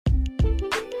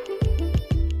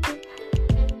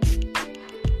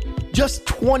Just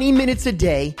 20 minutes a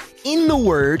day in the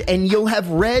Word, and you'll have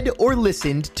read or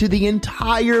listened to the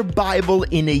entire Bible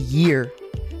in a year.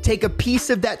 Take a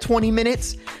piece of that 20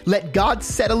 minutes, let God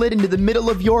settle it into the middle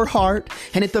of your heart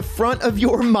and at the front of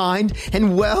your mind,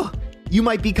 and well, you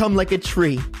might become like a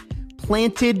tree,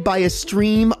 planted by a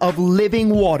stream of living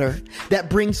water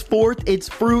that brings forth its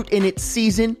fruit in its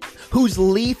season, whose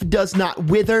leaf does not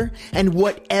wither, and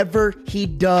whatever he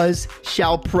does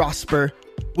shall prosper.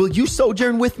 Will you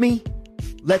sojourn with me?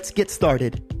 Let's get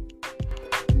started.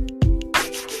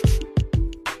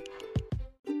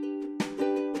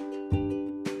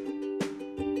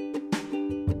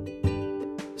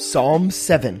 Psalm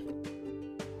 7.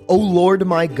 O Lord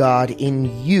my God,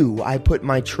 in you I put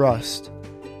my trust.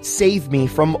 Save me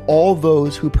from all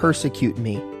those who persecute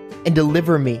me, and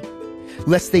deliver me,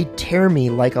 lest they tear me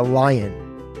like a lion,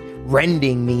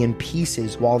 rending me in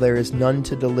pieces while there is none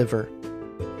to deliver.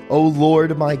 O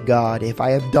Lord my God, if I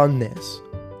have done this,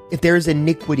 if there is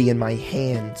iniquity in my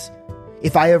hands,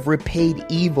 if I have repaid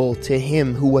evil to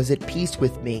him who was at peace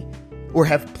with me, or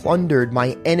have plundered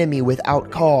my enemy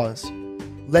without cause,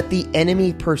 let the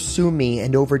enemy pursue me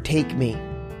and overtake me.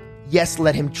 Yes,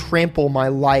 let him trample my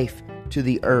life to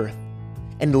the earth,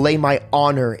 and lay my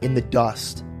honor in the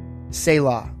dust.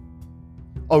 Selah.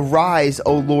 Arise,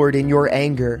 O Lord, in your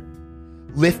anger.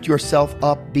 Lift yourself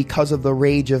up because of the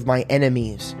rage of my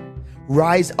enemies.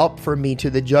 Rise up for me to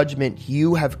the judgment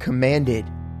you have commanded.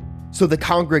 So the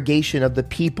congregation of the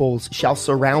peoples shall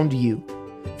surround you.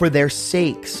 For their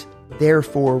sakes,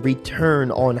 therefore,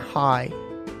 return on high.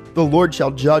 The Lord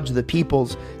shall judge the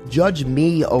peoples. Judge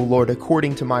me, O Lord,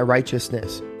 according to my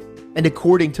righteousness, and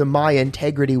according to my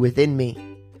integrity within me.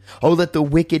 O let the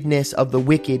wickedness of the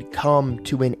wicked come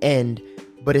to an end,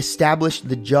 but establish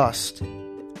the just.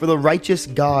 For the righteous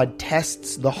God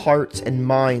tests the hearts and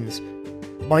minds.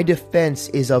 My defense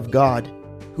is of God,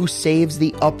 who saves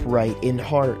the upright in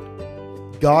heart.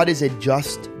 God is a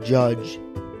just judge,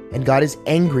 and God is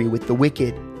angry with the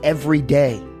wicked every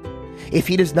day. If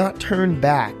he does not turn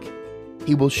back,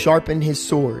 he will sharpen his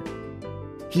sword.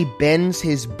 He bends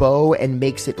his bow and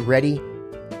makes it ready.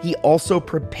 He also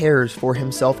prepares for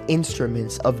himself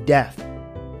instruments of death.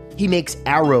 He makes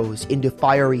arrows into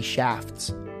fiery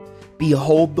shafts.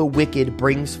 Behold, the wicked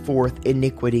brings forth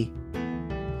iniquity.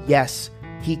 Yes,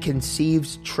 he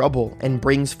conceives trouble and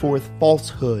brings forth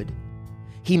falsehood.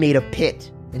 He made a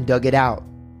pit and dug it out,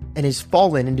 and is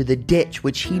fallen into the ditch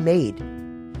which he made.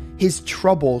 His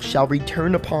trouble shall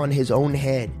return upon his own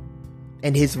head,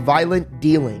 and his violent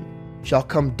dealing shall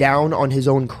come down on his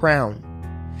own crown.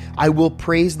 I will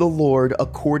praise the Lord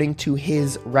according to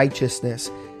his righteousness,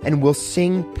 and will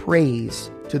sing praise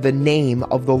to the name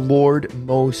of the Lord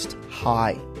Most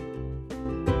High.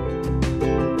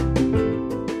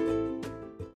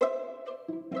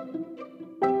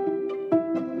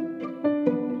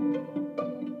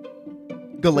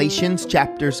 Galatians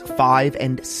chapters 5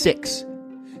 and 6.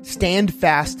 Stand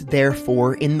fast,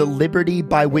 therefore, in the liberty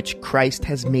by which Christ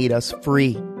has made us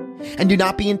free, and do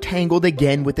not be entangled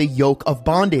again with the yoke of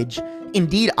bondage.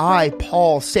 Indeed, I,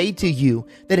 Paul, say to you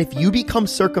that if you become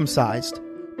circumcised,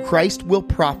 Christ will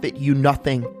profit you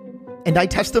nothing. And I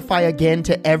testify again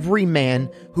to every man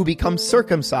who becomes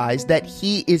circumcised that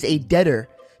he is a debtor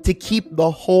to keep the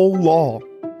whole law.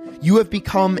 You have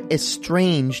become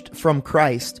estranged from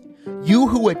Christ, you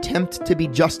who attempt to be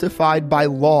justified by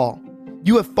law.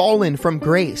 You have fallen from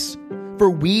grace, for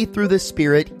we through the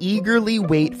Spirit eagerly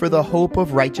wait for the hope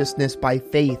of righteousness by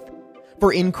faith.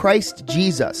 For in Christ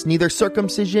Jesus neither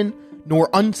circumcision nor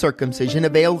uncircumcision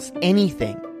avails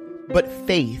anything, but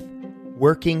faith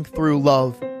working through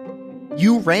love.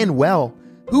 You ran well.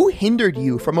 Who hindered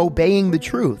you from obeying the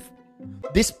truth?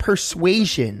 This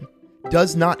persuasion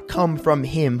does not come from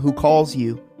him who calls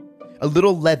you. A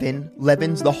little leaven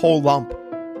leavens the whole lump.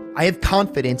 I have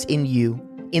confidence in you,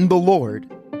 in the Lord,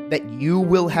 that you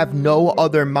will have no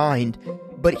other mind,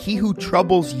 but he who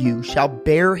troubles you shall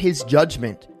bear his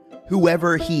judgment,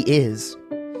 whoever he is.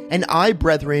 And I,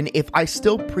 brethren, if I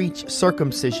still preach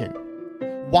circumcision,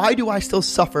 why do I still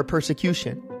suffer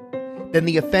persecution? Then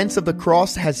the offense of the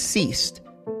cross has ceased.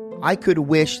 I could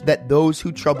wish that those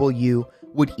who trouble you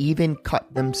would even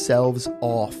cut themselves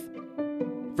off.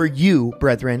 For you,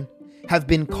 brethren, have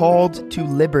been called to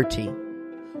liberty.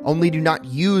 Only do not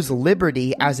use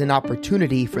liberty as an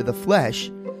opportunity for the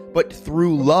flesh, but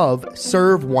through love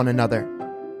serve one another.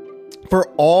 For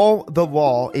all the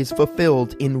law is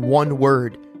fulfilled in one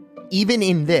word, even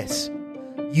in this,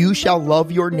 you shall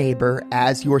love your neighbor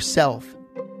as yourself.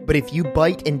 But if you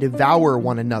bite and devour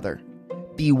one another,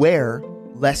 beware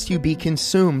lest you be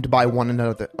consumed by one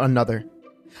another.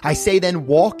 I say then,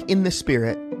 walk in the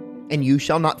Spirit, and you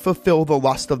shall not fulfill the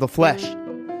lust of the flesh.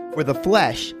 For the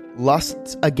flesh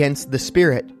lusts against the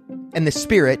Spirit, and the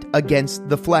Spirit against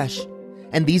the flesh.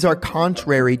 And these are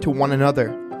contrary to one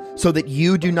another, so that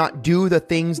you do not do the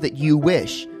things that you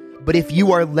wish. But if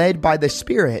you are led by the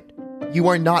Spirit, you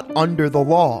are not under the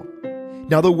law.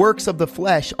 Now the works of the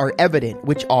flesh are evident,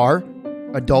 which are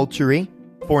adultery,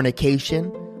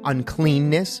 fornication,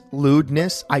 uncleanness,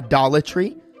 lewdness,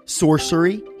 idolatry,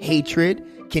 sorcery, hatred,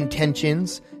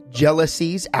 contentions,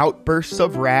 jealousies, outbursts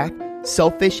of wrath,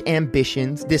 selfish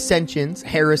ambitions, dissensions,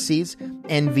 heresies,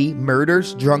 envy,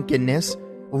 murders, drunkenness,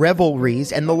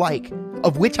 revelries, and the like,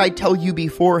 of which I tell you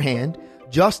beforehand,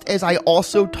 just as I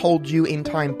also told you in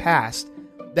time past,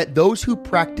 that those who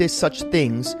practice such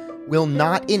things will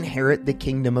not inherit the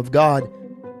kingdom of God.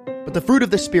 But the fruit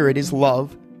of the Spirit is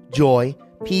love, joy,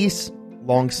 peace,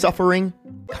 long-suffering,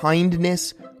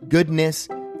 kindness, goodness,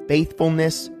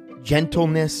 faithfulness,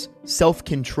 gentleness,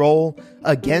 self-control.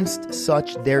 Against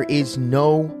such there is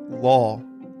no law.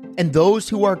 And those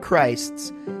who are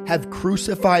Christ's have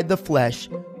crucified the flesh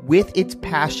with its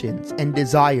passions and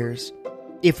desires.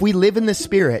 If we live in the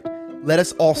Spirit, let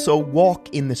us also walk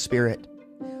in the Spirit.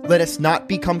 Let us not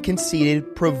become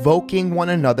conceited, provoking one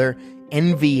another,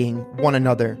 envying one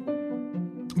another.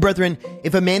 Brethren,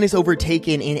 if a man is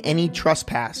overtaken in any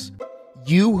trespass,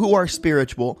 you who are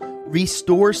spiritual,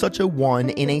 restore such a one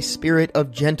in a spirit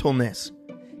of gentleness,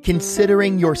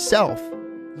 considering yourself,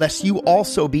 lest you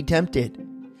also be tempted.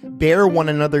 Bear one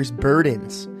another's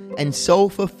burdens, and so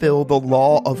fulfill the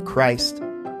law of Christ.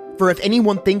 For if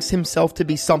anyone thinks himself to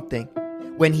be something,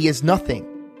 when he is nothing,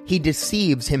 he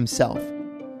deceives himself.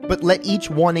 But let each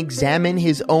one examine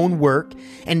his own work,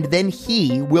 and then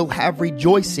he will have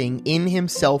rejoicing in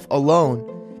himself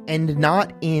alone, and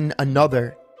not in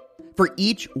another. For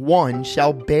each one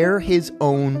shall bear his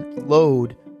own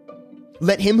load.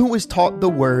 Let him who is taught the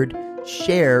word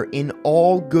share in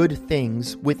all good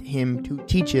things with him who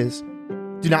teaches.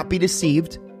 Do not be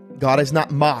deceived, God is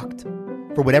not mocked.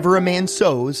 For whatever a man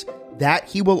sows, that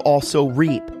he will also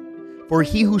reap. For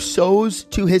he who sows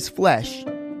to his flesh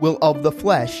will of the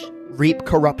flesh reap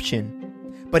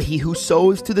corruption, but he who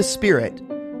sows to the Spirit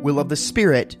will of the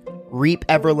Spirit reap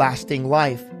everlasting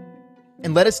life.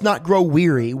 And let us not grow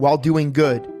weary while doing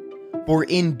good, for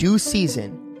in due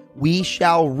season we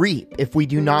shall reap if we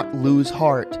do not lose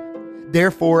heart.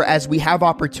 Therefore, as we have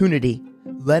opportunity,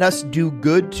 let us do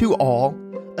good to all,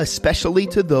 especially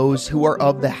to those who are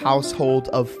of the household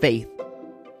of faith.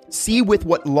 See with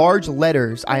what large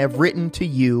letters I have written to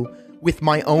you with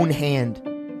my own hand.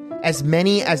 As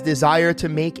many as desire to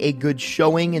make a good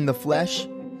showing in the flesh,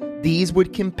 these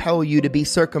would compel you to be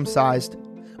circumcised,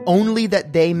 only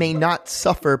that they may not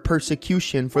suffer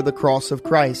persecution for the cross of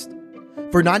Christ.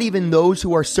 For not even those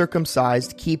who are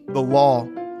circumcised keep the law,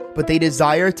 but they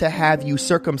desire to have you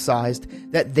circumcised,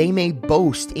 that they may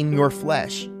boast in your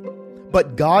flesh.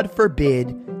 But God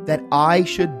forbid that I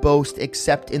should boast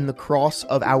except in the cross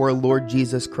of our Lord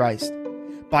Jesus Christ,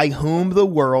 by whom the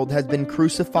world has been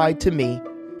crucified to me,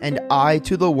 and I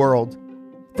to the world.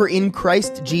 For in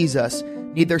Christ Jesus,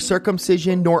 neither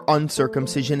circumcision nor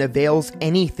uncircumcision avails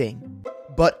anything,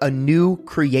 but a new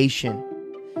creation.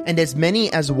 And as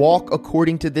many as walk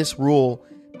according to this rule,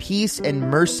 peace and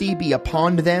mercy be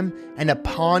upon them and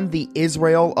upon the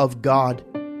Israel of God.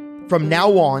 From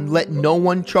now on, let no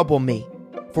one trouble me,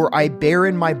 for I bear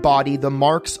in my body the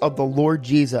marks of the Lord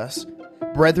Jesus.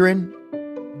 Brethren,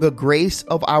 the grace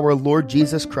of our Lord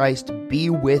Jesus Christ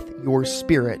be with your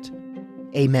spirit.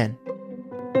 Amen.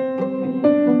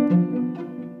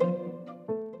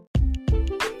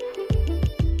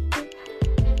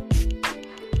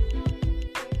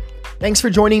 Thanks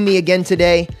for joining me again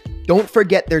today. Don't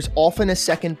forget there's often a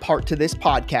second part to this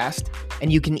podcast,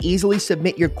 and you can easily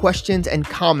submit your questions and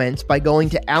comments by going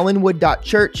to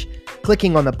allenwood.church,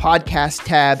 clicking on the podcast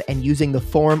tab, and using the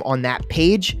form on that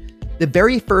page. The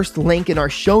very first link in our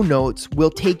show notes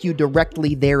will take you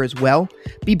directly there as well.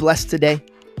 Be blessed today.